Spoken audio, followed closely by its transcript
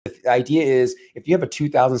the idea is if you have a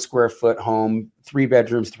 2,000 square foot home, 3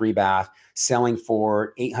 bedrooms, 3 bath, selling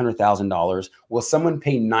for $800,000, will someone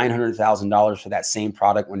pay $900,000 for that same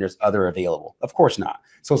product when there's other available? Of course not.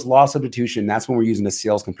 So it's law of substitution. That's when we're using the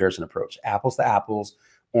sales comparison approach. Apples to apples,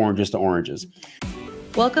 oranges to oranges.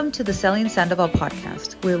 Welcome to the Selling Sandoval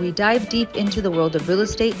podcast, where we dive deep into the world of real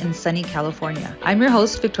estate in sunny California. I'm your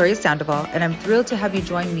host, Victoria Sandoval, and I'm thrilled to have you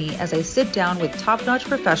join me as I sit down with top-notch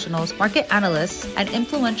professionals, market analysts, and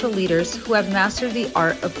influential leaders who have mastered the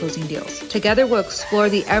art of closing deals. Together, we'll explore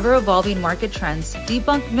the ever-evolving market trends,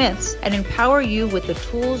 debunk myths, and empower you with the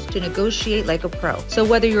tools to negotiate like a pro. So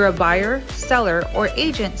whether you're a buyer, seller, or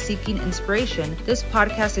agent seeking inspiration, this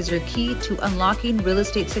podcast is your key to unlocking real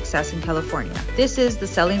estate success in California. This is the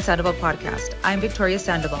Selling Sandoval podcast. I'm Victoria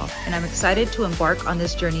Sandoval, and I'm excited to embark on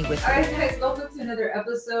this journey with you. All right, guys, welcome to another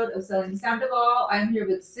episode of Selling Sandoval. I'm here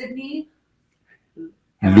with Sidney.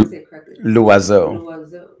 How do I say it correctly? Loiseau.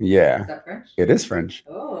 Loiseau. Yeah. Is that French? It is French.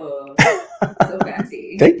 Oh, so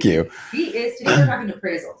fancy. Thank you. Today we're talking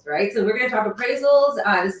appraisals, right? So we're going to talk appraisals.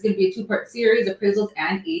 This is going to be a two-part series, appraisals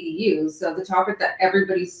and ADUs. So the topic that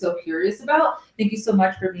everybody's so curious about. Thank you so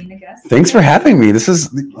much for being a guest. Thanks for having me. This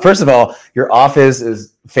is, first of all, your office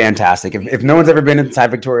is fantastic. If no one's ever been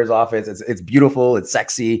inside Victoria's office, it's beautiful, it's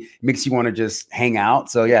sexy, it makes you want to just hang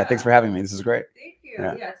out. So yeah, thanks for having me. This is great. Thank you.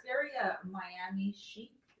 Yeah, it's very Miami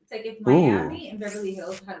chic. It's like if Miami and Beverly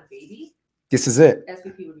Hills had a baby. This is it.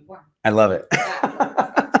 SVP would be born. I love it.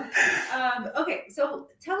 Okay, so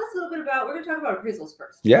tell us a little bit about, we're going to talk about appraisals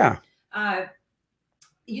first. Yeah.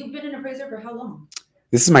 You've been an appraiser for how long?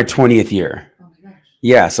 This is my 20th year. Oh my gosh.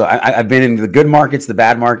 Yeah, so I've been in the good markets, the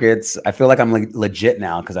bad markets. I feel like I'm like legit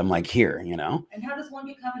now because I'm like here, you know? And how does one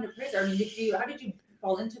become an appraiser? I mean, how did you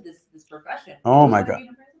fall into this profession? Oh my God.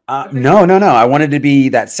 No. I wanted to be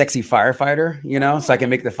that sexy firefighter, you know, so I can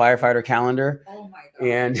make the firefighter calendar. Oh my God.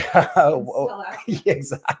 And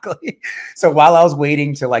exactly. So while I was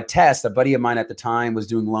waiting to like test, a buddy of mine at the time was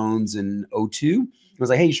doing loans in 02. He was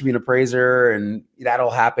like, hey, you should be an appraiser. And that all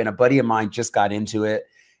happened. A buddy of mine just got into it.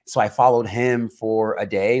 So I followed him for a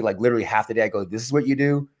day, like literally half the day. I go, this is what you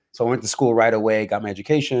do. So I went to school right away, got my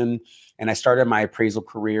education, and I started my appraisal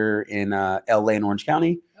career in LA and Orange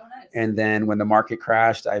County. And then when the market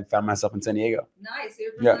crashed, I found myself in San Diego. Nice. So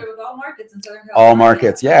you're familiar with all markets in Southern California. All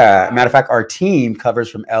markets, yeah. Matter of fact, our team covers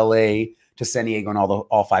from LA to San Diego and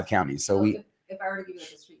all 5 counties. So if I were to give you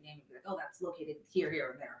like a street name, you'd be like, oh, that's located here,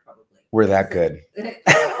 and there, probably. We're that good.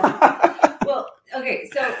 Well, okay.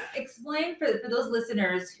 So explain for those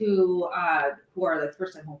listeners who are like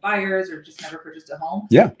first-time home buyers or just never purchased a home,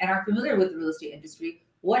 and aren't familiar with the real estate industry.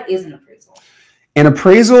 What is an appraisal? An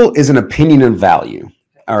appraisal is an opinion of value.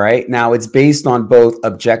 All right. Now it's based on both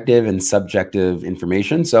objective and subjective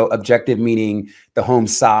information. So objective meaning the home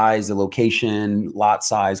size, the location, lot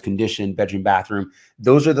size, condition, bedroom, bathroom.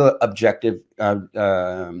 Those are the objective,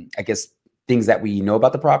 I guess, things that we know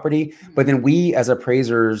about the property. But then we as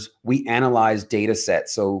appraisers, we analyze data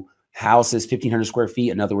sets. So house is 1,500 square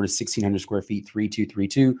feet. In other words, 1,600 square feet,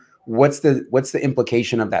 3232. What's the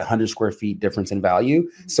implication of that 100 square feet difference in value?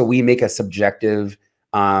 So we make a subjective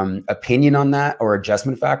opinion on that or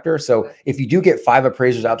adjustment factor. So if you do get 5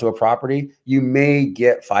 appraisers out to a property, you may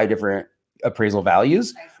get 5 different appraisal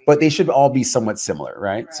values, but they should all be somewhat similar,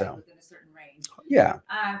 right? So within a certain range. Yeah.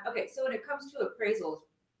 Okay. So when it comes to appraisals,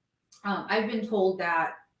 I've been told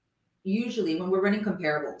that usually when we're running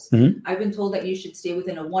comparables, I've been told that you should stay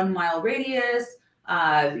within a 1 mile radius.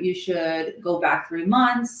 You should go back 3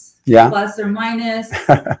 months, plus or minus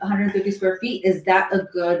 150 square feet. Is that a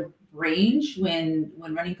good range when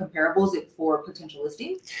running comparables for potential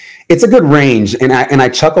listings? It's a good range, and I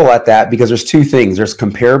chuckle at that because there's 2 things. There's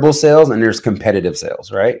comparable sales and there's competitive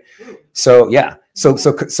sales, right? Ooh. So yeah, so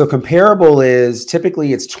comparable is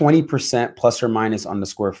typically it's 20% plus or minus on the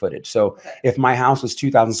square footage. So if my house was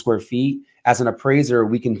 2,000 square feet, as an appraiser,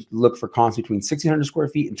 we can look for comps between 1,600 square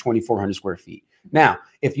feet and 2,400 square feet. Now,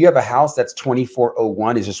 if you have a house that's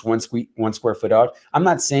 2,401 is just one square foot out, I'm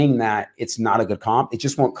not saying that it's not a good comp. It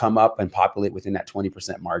just won't come up and populate within that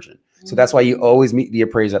 20% margin. So that's why you always meet the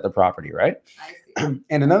appraiser at the property, right? I see.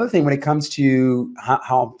 And another thing, when it comes to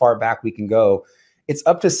how far back we can go, it's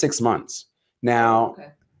up to 6 months. Now,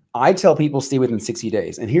 I tell people stay within 60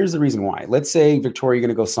 days. And here's the reason why. Let's say, Victoria, you're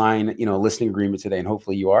going to go sign, a listing agreement today, and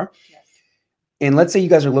hopefully you are. Yes. And let's say you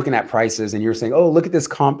guys are looking at prices and you're saying, oh, look at this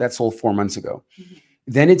comp that sold 4 months ago.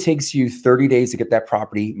 Then it takes you 30 days to get that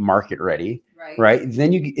property market ready, right?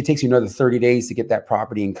 Then it takes you another 30 days to get that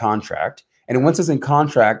property in contract. And once it's in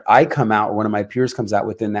contract, I come out, or one of my peers comes out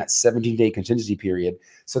within that 17-day contingency period.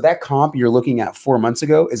 So that comp you're looking at 4 months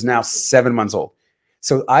ago is now 7 months old.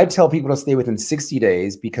 So I tell people to stay within 60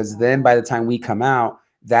 days because then by the time we come out,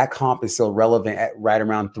 that comp is still relevant at right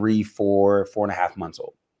around 3, 4, 4.5 months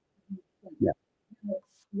old. Yeah.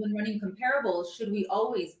 When running comparables, should we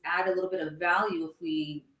always add a little bit of value if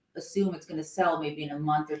we assume it's going to sell maybe in a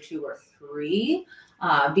month or 2 or 3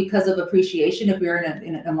 because of appreciation if we're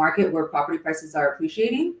in a market where property prices are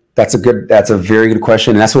appreciating? That's a very good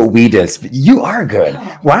question. And that's what we did. You are good.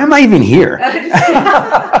 Why am I even here?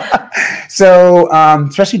 So,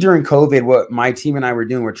 especially during COVID, what my team and I were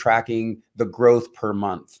doing, we're tracking the growth per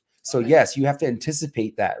month. So yes, you have to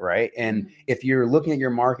anticipate that, right? And if you're looking at your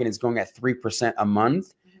market, it's going at 3% a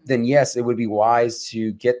month, then yes, it would be wise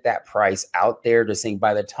to get that price out there to saying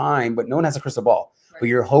by the time, but no one has a crystal ball, but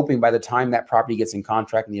you're hoping by the time that property gets in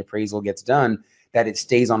contract and the appraisal gets done, that it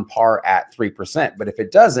stays on par at 3%. But if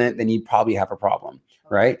it doesn't, then you probably have a problem,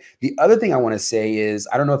 right? The other thing I want to say is,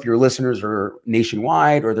 I don't know if your listeners are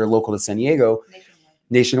nationwide or they're local to San Diego.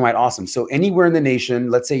 Nationwide, awesome. So anywhere in the nation,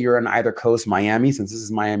 let's say you're on either coast, Miami, since this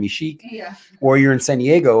is Miami chic, or you're in San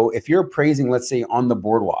Diego, if you're appraising, let's say on the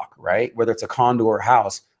boardwalk, right? Whether it's a condo or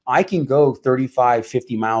house, I can go 35,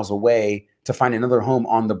 50 miles away to find another home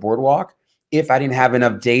on the boardwalk if I didn't have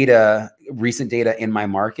enough data, recent data in my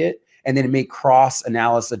market, and then make cross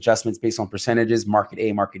analysis adjustments based on percentages, market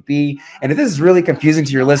A, market B. And if this is really confusing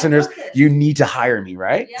to your listeners, you need to hire me,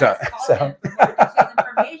 right? Yes, so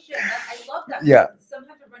information. I love that. Yeah.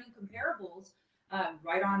 Sometimes we're running comparables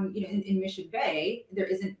right on, in Mission Bay, there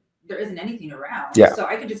isn't anything around. Yeah. So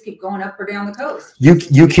I could just keep going up or down the coast.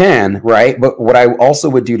 You can, right? But what I also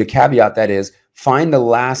would do to caveat that is find the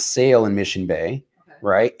last sale in Mission Bay,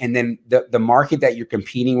 right? And then the market that you're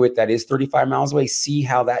competing with that is 35 miles away, see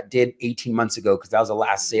how that did 18 months ago, because that was the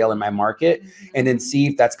last sale in my market. And then see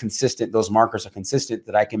if that's consistent, those markers are consistent,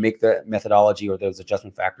 that I can make the methodology or those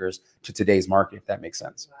adjustment factors to today's market, if that makes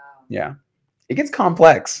sense. Wow. Yeah. It gets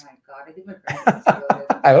complex. Oh my God, I think my friends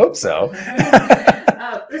I hope so.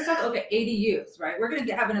 Let's talk, ADUs, right? We're going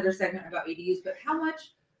to have another segment about ADUs, but how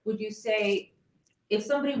much would you say if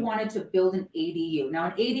somebody wanted to build an ADU? Now,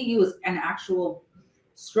 an ADU is an actual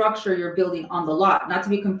structure you're building on the lot, not to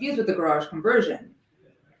be confused with the garage conversion.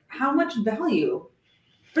 How much value?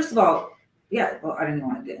 First of all, well, I don't even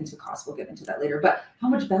want to get into cost. We'll get into that later. But how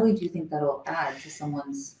much value do you think that'll add to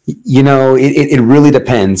someone's? It really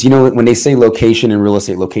depends. When they say location in real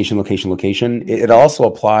estate, location, it also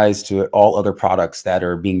applies to all other products that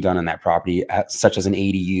are being done on that property, such as an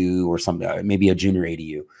ADU or something, maybe a junior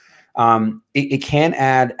ADU. It can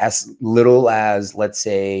add as little as, let's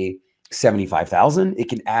say, $75,000. It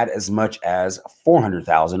can add as much as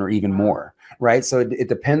 $400,000 or even more, right? So it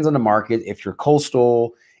depends on the market. If you're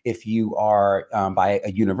coastal, if you are by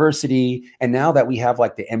a university, and now that we have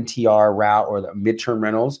like the MTR route or the midterm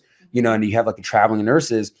rentals, and you have like the traveling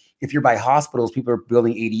nurses, if you're by hospitals, people are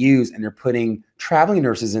building ADUs and they're putting traveling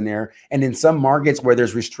nurses in there. And in some markets where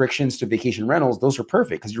there's restrictions to vacation rentals, those are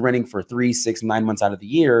perfect because you're renting for 3, 6, 9 months out of the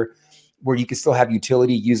year, where you can still have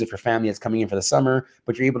utility, use it for family that's coming in for the summer,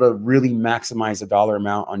 but you're able to really maximize the dollar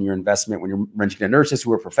amount on your investment when you're renting to nurses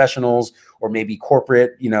who are professionals or maybe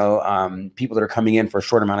corporate, people that are coming in for a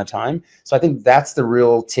short amount of time. So I think that's the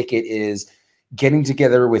real ticket, is getting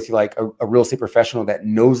together with like a real estate professional that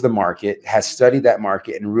knows the market, has studied that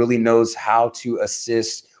market, and really knows how to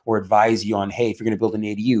assist or advise you on, hey, if you're going to build an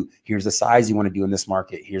ADU, here's the size you want to do in this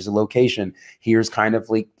market. Here's the location. Here's kind of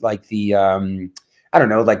like the, I don't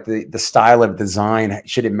know, like the style of design.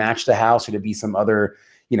 Should it match the house? Should it be some other,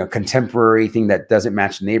 contemporary thing that doesn't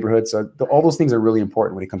match the neighborhood? So all those things are really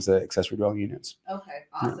important when it comes to accessory dwelling units. Okay,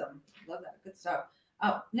 awesome. Yeah. Love that. Good stuff.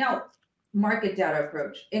 Now, market data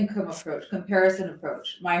approach, income approach, comparison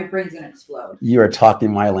approach. My brain's going to explode. You are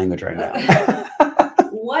talking my language right now.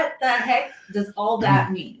 What the heck does all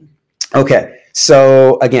that mean? Okay.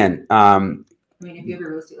 So again, if you have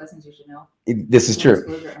your real estate lessons, you should know. This is true.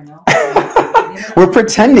 I know. We're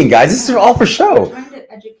pretending, guys. This is all for show. We're trying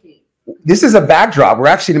to educate. This is a backdrop. We're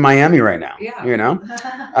actually in Miami right now.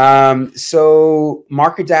 Yeah. So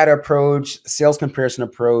market data approach, sales comparison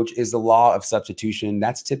approach is the law of substitution.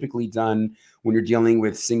 That's typically done when you're dealing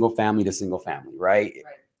with single family to single family, right?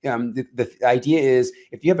 The idea is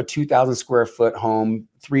if you have a 2,000 square foot home,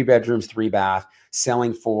 3 bedrooms, 3 bath,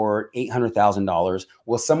 selling for $800,000,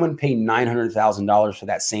 will someone pay $900,000 for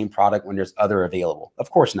that same product when there's other available? Of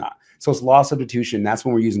course not. So it's law of substitution. That's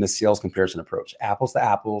when we're using the sales comparison approach, apples to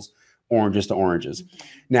apples, oranges to oranges.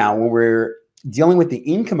 Now, when we're dealing with the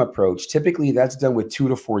income approach, typically that's done with 2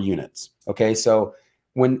 to 4 units. Okay, so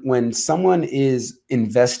when someone is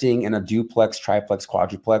investing in a duplex, triplex,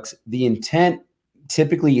 quadruplex, the intent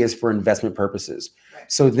typically is for investment purposes.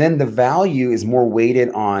 So then the value is more weighted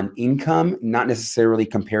on income, not necessarily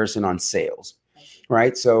comparison on sales,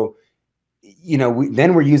 right? So, you know,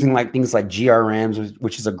 then we're using like things like GRMs,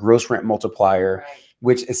 which is a gross rent multiplier,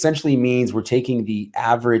 which essentially means we're taking the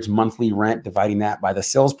average monthly rent, dividing that by the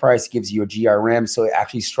sales price, gives you a GRM. So it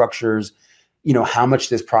actually structures, you know, how much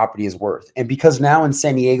this property is worth. And because now in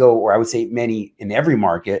San Diego, or I would say many in every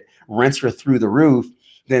market, rents are through the roof,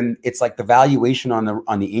 then it's like the valuation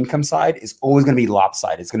on the income side is always going to be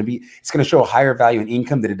lopsided. It's going to show a higher value in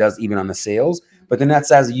income than it does even on the sales. But then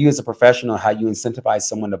that's as you as a professional, how you incentivize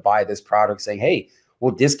someone to buy this product, saying, hey,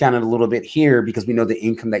 we'll discount it a little bit here because we know the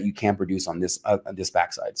income that you can produce on this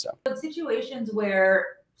backside. So situations where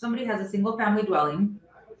somebody has a single family dwelling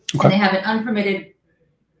and they have an unpermitted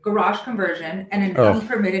garage conversion and an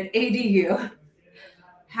unpermitted ADU.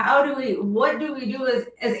 What do we do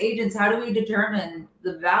as agents? How do we determine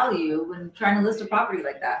the value when trying to list a property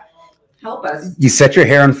like that? Help us. You set your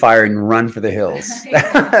hair on fire and run for the hills.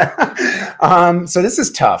 So this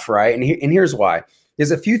is tough, right? And here's why.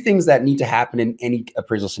 There's a few things that need to happen in any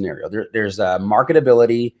appraisal scenario. There's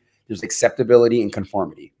marketability, there's acceptability, and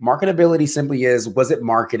conformity. Marketability simply is, was it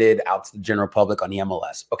marketed out to the general public on the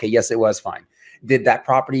MLS? Okay, yes, it was, fine. Did that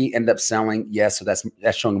property end up selling? Yes, so that's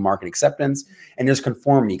showing market acceptance. And there's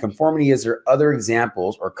conformity. Conformity is there other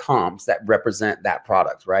examples or comps that represent that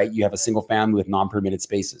product, right? You have a single family with non-permitted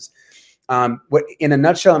spaces. What in a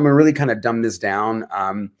nutshell, I'm gonna really kind of dumb this down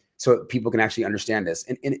so people can actually understand this.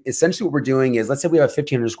 And essentially what we're doing is, let's say we have a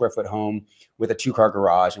 1,500 square foot home with a 2-car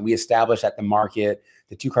garage, and we establish at the market,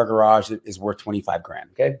 the 2-car garage is worth 25 grand,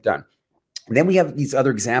 okay, done. And then we have these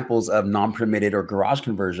other examples of non-permitted or garage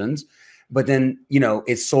conversions, but then, you know,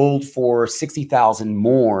 it's sold for 60,000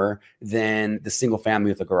 more than the single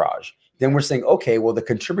family with a garage. Then we're saying, okay, well, the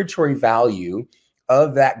contributory value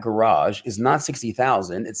of that garage is not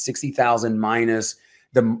 60,000. It's 60,000 minus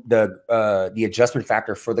the adjustment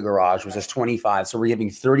factor for the garage, which is 25. So we're giving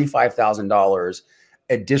 $35,000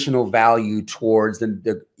 additional value towards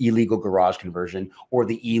the illegal garage conversion or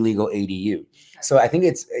the illegal ADU. So I think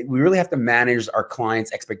we really have to manage our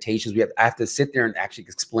clients' expectations. I have to sit there and actually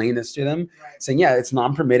explain this to them, saying, yeah, it's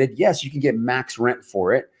non-permitted. Yes, you can get max rent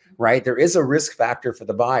for it, right? There is a risk factor for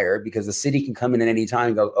the buyer because the city can come in at any time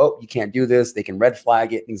and go, oh, you can't do this. They can red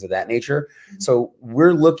flag it, things of that nature. So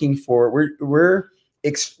we're looking for, we're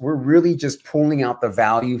really just pulling out the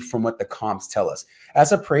value from what the comps tell us.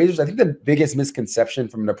 As appraisers, I think the biggest misconception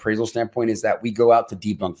from an appraisal standpoint is that we go out to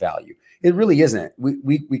debunk value. It really isn't.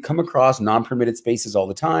 We come across non-permitted spaces all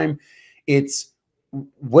the time. It's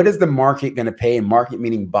what is the market going to pay? And market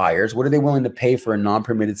meaning buyers. What are they willing to pay for a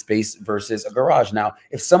non-permitted space versus a garage? Now,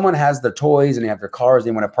 if someone has the toys and they have their cars,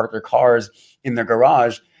 they want to park their cars in their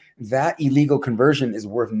garage, that illegal conversion is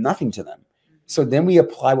worth nothing to them. So then we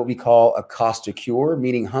apply what we call a cost to cure,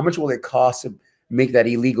 meaning how much will it cost to make that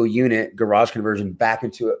illegal unit garage conversion back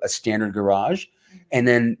into a standard garage? And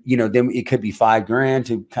then, you know, then it could be $5 grand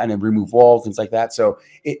to kind of remove walls, things like that. So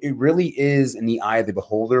it really is in the eye of the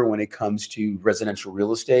beholder when it comes to residential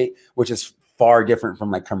real estate, which is far different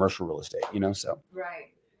from like commercial real estate, you know, so.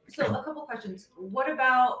 Right. So a couple questions. What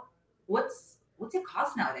about, what's it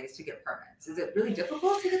cost nowadays to get permits? Is it really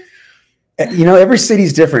difficult to get? You know, every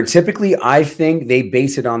city's different. Typically, I think they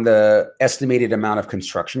base it on the estimated amount of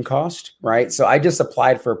construction cost, right? So I just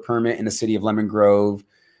applied for a permit in the city of Lemon Grove,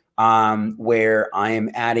 where I am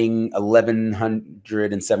adding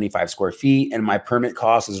 1,175 square feet, and my permit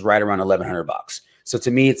cost is right around $1,100. So to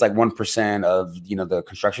me, it's like 1% of, you know, the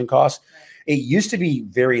construction cost. It used to be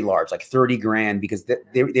very large, like 30 grand, because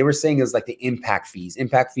they were saying it was like the impact fees.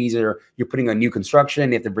 Impact fees are, you're putting on new construction,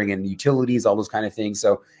 you have to bring in utilities, all those kind of things.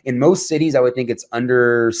 So in most cities, I would think it's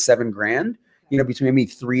under 7 grand, you know, between maybe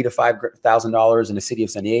 $3,000 to $5,000 in the city of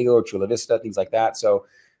San Diego or Chula Vista, things like that. So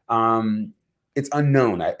it's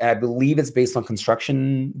unknown. I believe it's based on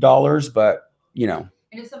construction dollars, but you know.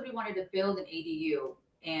 And if somebody wanted to build an ADU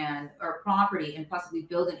or property and possibly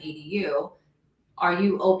build an ADU, are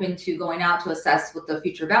you open to going out to assess what the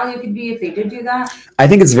future value could be if they did do that? I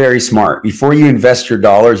think it's very smart. Before you invest your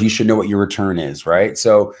dollars, you should know what your return is, right?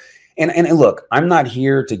 So, and look, I'm not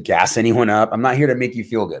here to gas anyone up. I'm not here to make you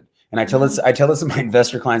feel good. And I tell this to my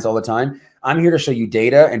investor clients all the time. I'm here to show you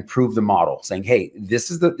data and prove the model, saying, hey,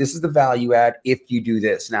 this is the value add if you do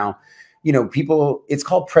this. Now, you know, people, it's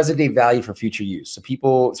called present day value for future use. So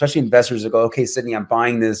people, especially investors, will go, okay, Sidney, I'm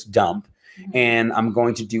buying this dump and I'm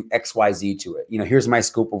going to do X, Y, Z to it. You know, here's my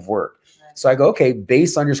scope of work. So I go, okay,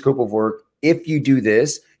 based on your scope of work, if you do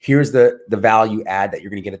this, here's the value add that you're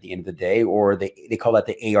going to get at the end of the day, or they call that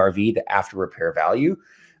the ARV, the after repair value.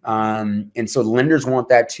 And so lenders want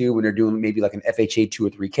that too when they're doing maybe like an FHA 2 or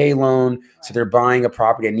 3K loan. So they're buying a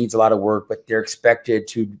property that needs a lot of work, but they're expected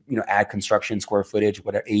to, add construction square footage,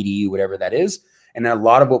 whatever ADU, whatever that is. And a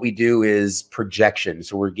lot of what we do is projection.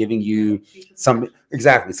 So we're giving you something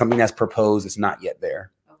that's proposed. It's not yet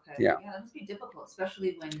there. Okay. Yeah. Yeah, that must be difficult,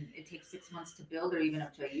 especially when it takes 6 months to build or even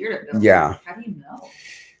up to a year to build. Yeah. How do you know?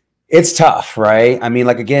 It's tough, right? I mean,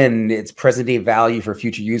 like, again, it's present day value for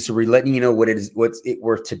future use. So we're letting you know what's it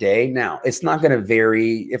worth today. Now, it's not going to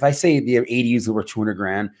vary. If I say the ADUs are worth 200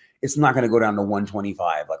 grand, it's not going to go down to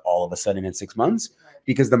 125 like all of a sudden in 6 months,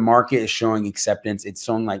 because the market is showing acceptance. It's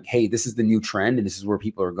showing like, hey, this is the new trend and this is where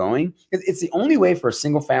people are going. It's the only way for a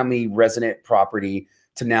single family resident property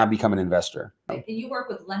to now become an investor. And you work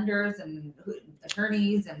with lenders and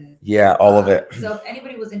attorneys and all of it. So if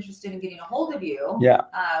anybody was interested in getting a hold of you,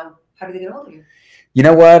 how do they get a hold of you? You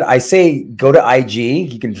know what? I say go to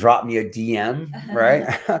IG. You can drop me a DM, right?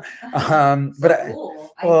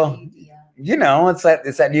 Cool. Well, it's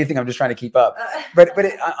that new thing. I'm just trying to keep up. But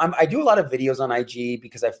I do a lot of videos on IG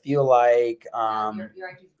because I feel like your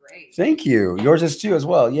IG is great. Thank you. Yours is too as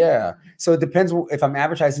well. Yeah. So it depends. If I'm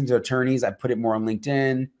advertising to attorneys, I put it more on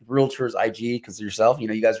LinkedIn, realtors, IG, because yourself, you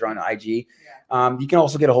guys are on IG. Yeah. You can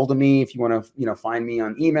also get a hold of me if you want to, find me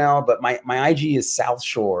on email. But my IG is South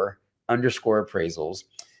Shore _appraisals.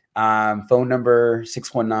 Phone number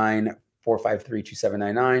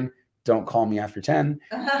 619-453-2799. Don't call me after 10,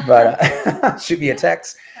 but shoot me a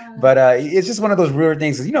text. But it's just one of those weird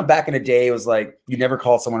things. Back in the day, it was like you never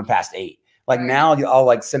called someone past 8. Like now, I'll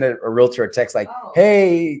like send a realtor a text like,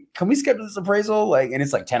 "Hey, can we schedule this appraisal?" Like, and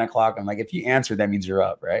it's like 10 o'clock. I'm like, if you answer, that means you're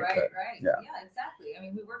up, right? Right, but, right. Yeah, exactly. I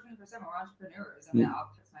mean, we work 24/7. We're entrepreneurs. I mean, I'll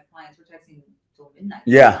text my clients. We're texting till midnight.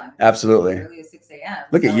 Yeah, absolutely. As early as 6 a.m.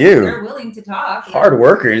 Look at you. They're willing to talk. Hard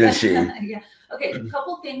worker, isn't she? Yeah. Okay. A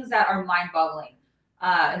couple things that are mind-boggling,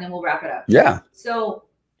 and then we'll wrap it up. Yeah. So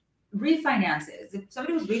refinances. If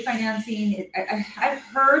somebody was refinancing, I've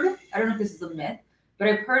heard. I don't know if this is a myth, but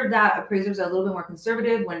I've heard that appraisers are a little bit more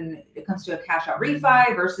conservative when it comes to a cash out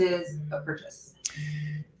refi versus a purchase.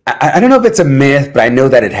 I don't know if it's a myth, but I know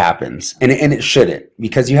that it happens, and it shouldn't,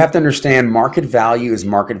 because you have to understand market value is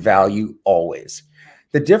market value always.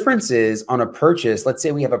 The difference is on a purchase. Let's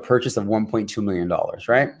say we have a purchase of $1.2 million,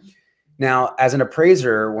 right? Now, as an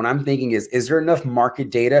appraiser, what I'm thinking is there enough market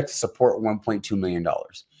data to support $1.2 million?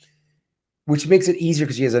 Which makes it easier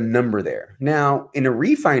because he has a number there. Now, in a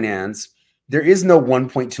refinance, there is no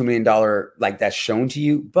 $1.2 million like that's shown to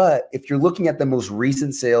you. But if you're looking at the most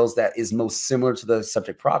recent sales that is most similar to the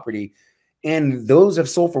subject property, and those have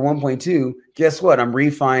sold for 1.2, guess what? I'm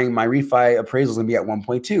refining, my refi appraisal is going to be at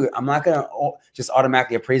 1.2. I'm not going to just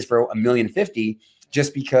automatically appraise for $1,050,000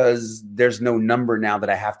 just because there's no number now that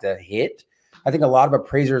I have to hit. I think a lot of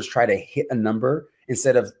appraisers try to hit a number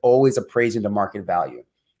instead of always appraising the market value.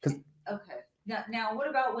 Okay. Now, what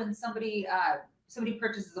about when somebody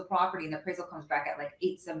purchases a property and the appraisal comes back at like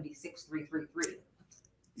 876,333?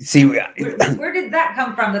 See, where did that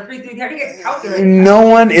come from? The 333, how do you get calculated? No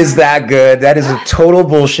one is that good. That is a total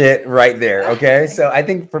bullshit right there. Okay. So I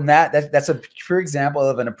think from that's a true example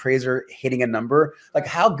of an appraiser hitting a number. Like,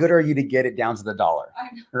 how good are you to get it down to the dollar?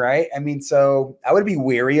 Right. I mean, so I would be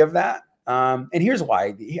wary of that. And here's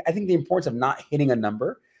why. I think the importance of not hitting a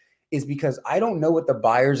number is because I don't know what the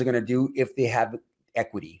buyers are going to do if they have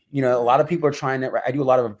equity. A lot of people are trying to, I do a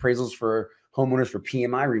lot of appraisals for homeowners for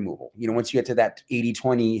PMI removal, once you get to that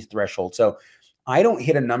 80-20 threshold. So I don't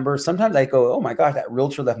hit a number. Sometimes I go, oh my gosh, that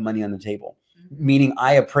realtor left money on the table, meaning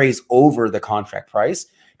I appraise over the contract price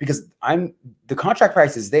because the contract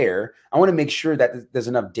price is there. I want to make sure that there's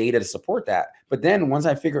enough data to support that. But then once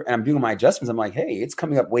I figure and I'm doing my adjustments, I'm like, hey, it's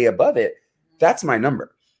coming up way above it. That's my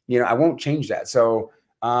number. I won't change that. So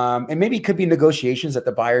and maybe it could be negotiations that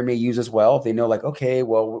the buyer may use as well. If they know like, okay,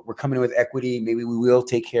 well, we're coming in with equity. Maybe we will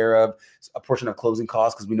take care of a portion of closing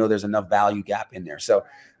costs because we know there's enough value gap in there. So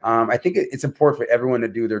I think it's important for everyone to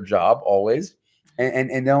do their job always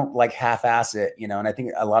and don't like half-ass it, and I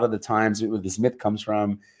think a lot of the times this myth comes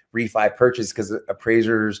from refi purchase because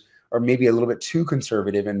appraisers are maybe a little bit too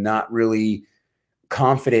conservative and not really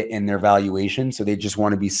confident in their valuation. So they just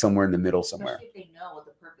want to be somewhere in the middle somewhere. Especially if they know what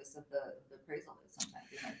the purpose of the appraisal is. Sometimes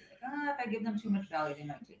they might be like, if I give them too much value, they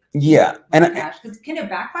might take it. Yeah. And because can it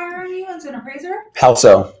backfire on you as an appraiser? How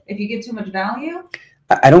so? If you give too much value?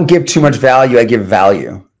 I don't give too much value. I give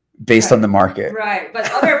value based on the market. Right.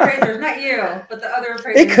 But other appraisers, not you, but the other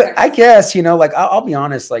appraisers. It could, I guess, like I'll be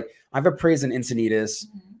honest, like I've appraised in Encinitas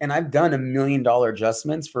and I've done $1 million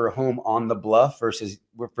adjustments for a home on the bluff versus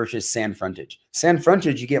sand frontage. Sand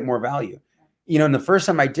frontage, you get more value. you know, and the first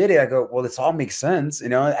time I did it, I go, well, this all makes sense. You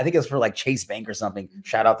know, I think it was for like Chase Bank or something.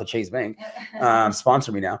 Shout out to Chase Bank,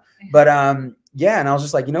 sponsor me now. But yeah, and I was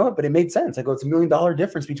just like, you know what? But it made sense. I go, it's $1 million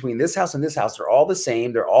difference between this house and this house. They're all the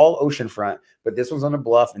same. They're all oceanfront, but this one's on a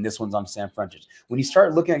bluff and this one's on sand frontage. When you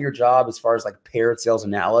start looking at your job as far as like paired sales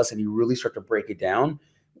analysis, and you really start to break it down,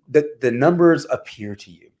 the numbers appear to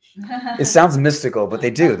you. It sounds mystical, but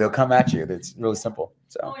they do. They'll come at you. It's really simple.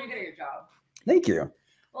 So, oh, you're good at your job. Thank you.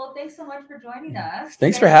 Well, thanks so much for joining us.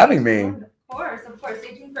 Thanks for having me. Of course.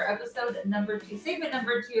 Stay tuned for episode number 2. Segment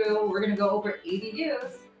number 2. We're going to go over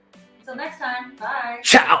ADUs. Until next time, bye.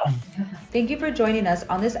 Ciao. Thank you for joining us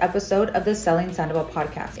on this episode of the Selling Sandoval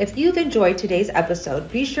podcast. If you've enjoyed today's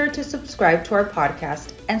episode, be sure to subscribe to our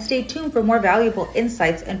podcast and stay tuned for more valuable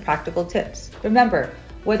insights and practical tips. Remember,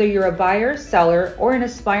 whether you're a buyer, seller, or an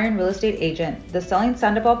aspiring real estate agent, the Selling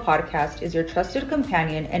Sandoval podcast is your trusted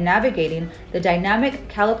companion in navigating the dynamic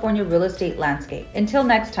California real estate landscape. Until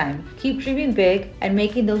next time, keep dreaming big and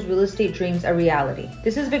making those real estate dreams a reality.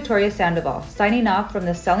 This is Victoria Sandoval, signing off from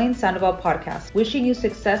the Selling Sandoval podcast, wishing you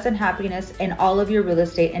success and happiness in all of your real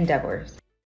estate endeavors.